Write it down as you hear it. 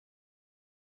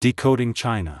Decoding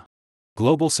China.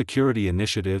 Global Security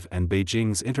Initiative and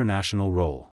Beijing's international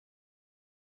role.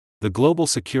 The Global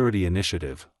Security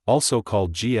Initiative, also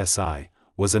called GSI,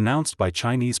 was announced by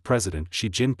Chinese President Xi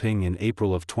Jinping in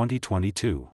April of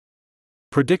 2022.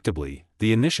 Predictably,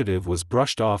 the initiative was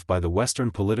brushed off by the Western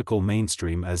political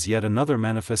mainstream as yet another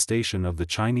manifestation of the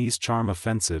Chinese charm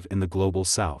offensive in the global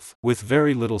south, with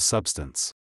very little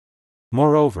substance.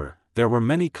 Moreover, there were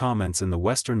many comments in the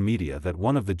Western media that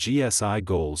one of the GSI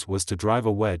goals was to drive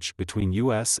a wedge between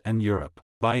US and Europe,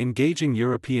 by engaging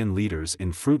European leaders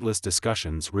in fruitless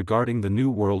discussions regarding the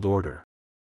New World Order.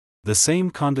 The same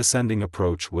condescending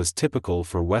approach was typical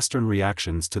for Western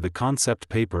reactions to the concept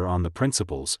paper on the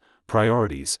principles,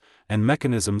 priorities, and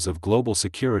mechanisms of global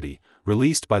security,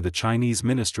 released by the Chinese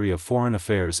Ministry of Foreign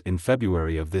Affairs in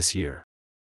February of this year.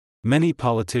 Many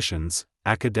politicians,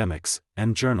 academics,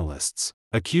 and journalists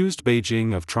accused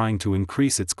Beijing of trying to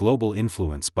increase its global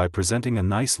influence by presenting a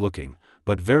nice-looking,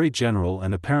 but very general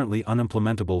and apparently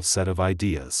unimplementable set of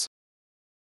ideas.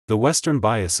 The Western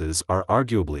biases are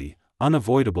arguably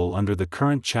unavoidable under the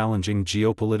current challenging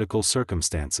geopolitical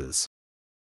circumstances.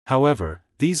 However,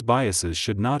 these biases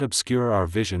should not obscure our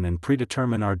vision and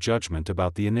predetermine our judgment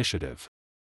about the initiative.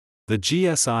 The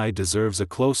GSI deserves a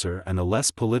closer and a less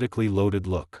politically loaded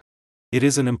look. It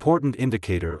is an important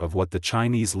indicator of what the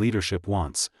Chinese leadership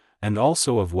wants, and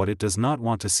also of what it does not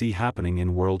want to see happening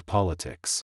in world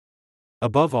politics.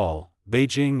 Above all,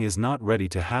 Beijing is not ready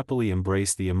to happily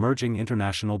embrace the emerging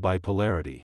international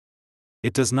bipolarity.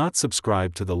 It does not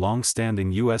subscribe to the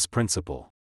long-standing US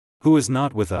principle: who is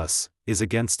not with us, is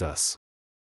against us.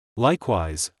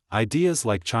 Likewise, ideas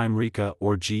like Chimerica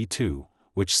or G2,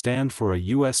 which stand for a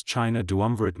US-China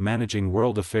duumvirate managing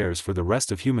world affairs for the rest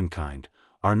of humankind,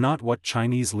 are not what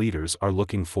Chinese leaders are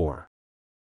looking for.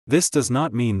 This does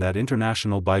not mean that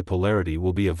international bipolarity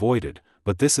will be avoided,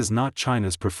 but this is not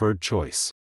China's preferred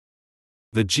choice.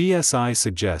 The GSI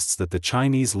suggests that the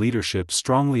Chinese leadership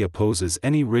strongly opposes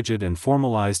any rigid and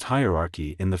formalized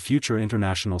hierarchy in the future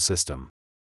international system.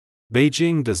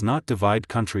 Beijing does not divide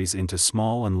countries into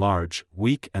small and large,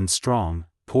 weak and strong,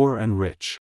 poor and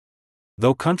rich.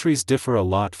 Though countries differ a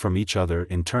lot from each other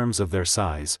in terms of their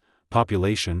size,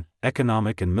 population,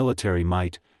 economic and military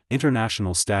might,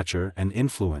 international stature and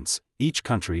influence, each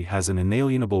country has an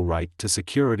inalienable right to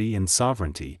security and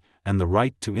sovereignty, and the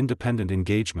right to independent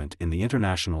engagement in the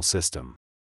international system.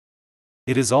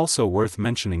 It is also worth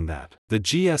mentioning that the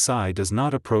GSI does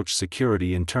not approach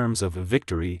security in terms of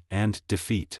victory and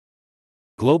defeat.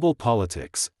 Global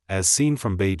politics, as seen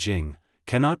from Beijing,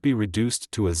 cannot be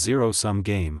reduced to a zero-sum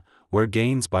game, where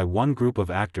gains by one group of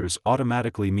actors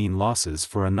automatically mean losses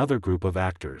for another group of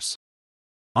actors.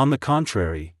 On the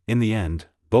contrary, in the end,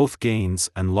 both gains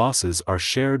and losses are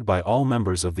shared by all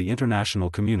members of the international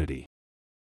community.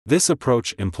 This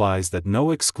approach implies that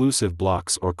no exclusive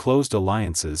blocs or closed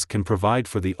alliances can provide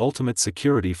for the ultimate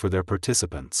security for their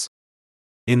participants.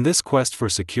 In this quest for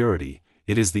security,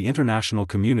 it is the international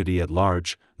community at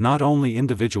large, not only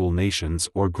individual nations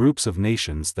or groups of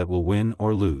nations, that will win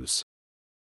or lose.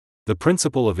 The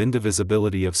principle of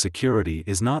indivisibility of security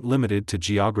is not limited to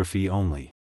geography only.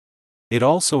 It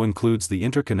also includes the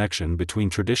interconnection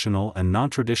between traditional and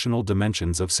non-traditional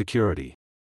dimensions of security.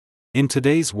 In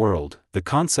today's world, the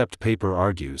concept paper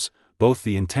argues, both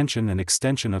the intention and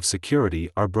extension of security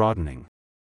are broadening.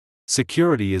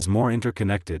 Security is more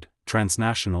interconnected,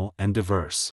 transnational, and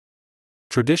diverse.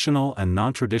 Traditional and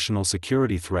non-traditional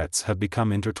security threats have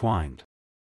become intertwined.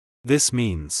 This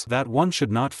means that one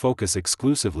should not focus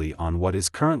exclusively on what is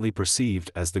currently perceived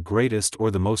as the greatest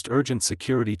or the most urgent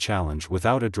security challenge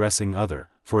without addressing other,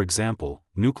 for example,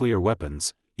 nuclear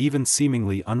weapons, even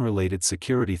seemingly unrelated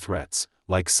security threats,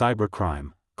 like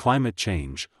cybercrime, climate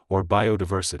change, or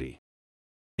biodiversity.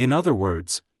 In other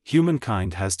words,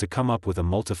 humankind has to come up with a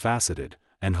multifaceted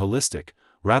and holistic,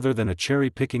 rather than a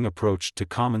cherry-picking approach to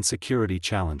common security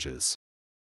challenges.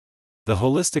 The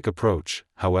holistic approach,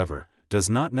 however, does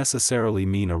not necessarily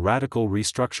mean a radical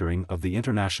restructuring of the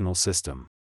international system.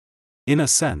 In a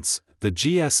sense, the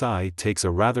GSI takes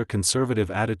a rather conservative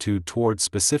attitude towards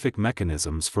specific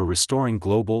mechanisms for restoring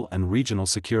global and regional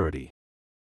security.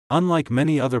 Unlike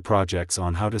many other projects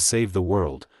on how to save the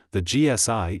world, the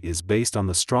GSI is based on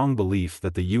the strong belief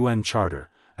that the UN Charter,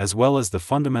 as well as the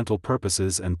fundamental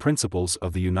purposes and principles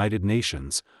of the United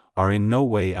Nations, are in no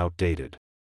way outdated.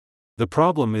 The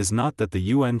problem is not that the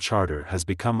UN Charter has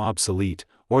become obsolete,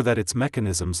 or that its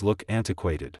mechanisms look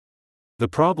antiquated. The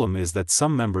problem is that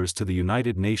some members to the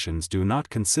United Nations do not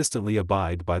consistently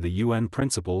abide by the UN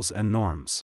principles and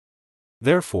norms.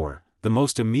 Therefore, the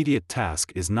most immediate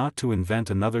task is not to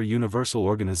invent another universal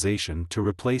organization to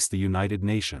replace the United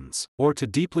Nations, or to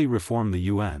deeply reform the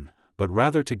UN, but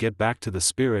rather to get back to the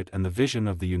spirit and the vision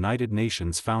of the United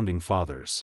Nations founding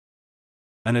fathers.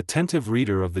 An attentive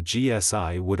reader of the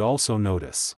GSI would also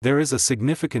notice there is a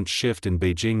significant shift in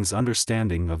Beijing's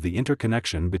understanding of the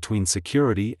interconnection between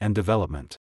security and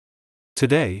development.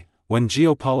 Today, when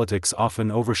geopolitics often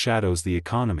overshadows the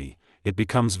economy, it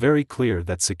becomes very clear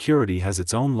that security has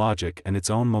its own logic and its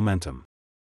own momentum.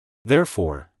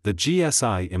 Therefore, the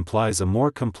GSI implies a more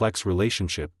complex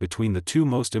relationship between the two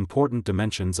most important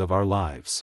dimensions of our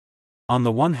lives. On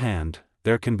the one hand,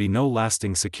 there can be no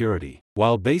lasting security,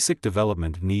 while basic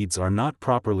development needs are not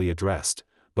properly addressed,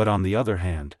 but on the other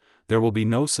hand, there will be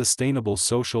no sustainable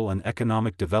social and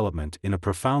economic development in a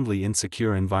profoundly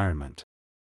insecure environment.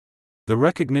 The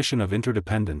recognition of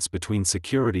interdependence between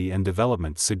security and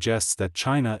development suggests that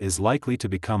China is likely to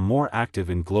become more active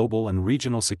in global and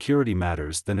regional security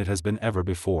matters than it has been ever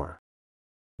before.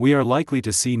 We are likely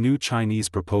to see new Chinese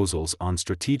proposals on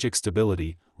strategic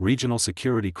stability, regional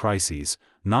security crises,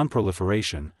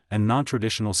 non-proliferation, and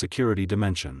non-traditional security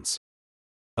dimensions.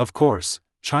 Of course,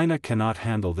 China cannot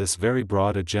handle this very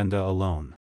broad agenda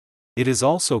alone. It is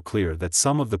also clear that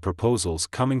some of the proposals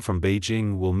coming from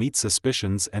Beijing will meet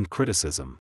suspicions and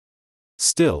criticism.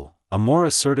 Still, a more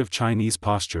assertive Chinese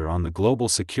posture on the global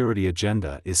security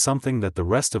agenda is something that the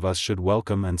rest of us should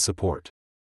welcome and support.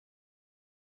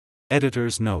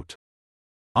 Editor's note: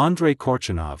 Andrey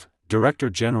Kortunov, Director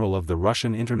General of the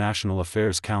Russian International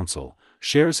Affairs Council,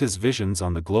 shares his visions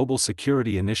on the global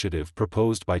security initiative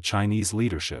proposed by Chinese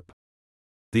leadership.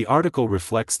 The article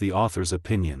reflects the author's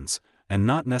opinions, and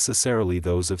not necessarily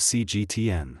those of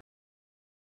CGTN.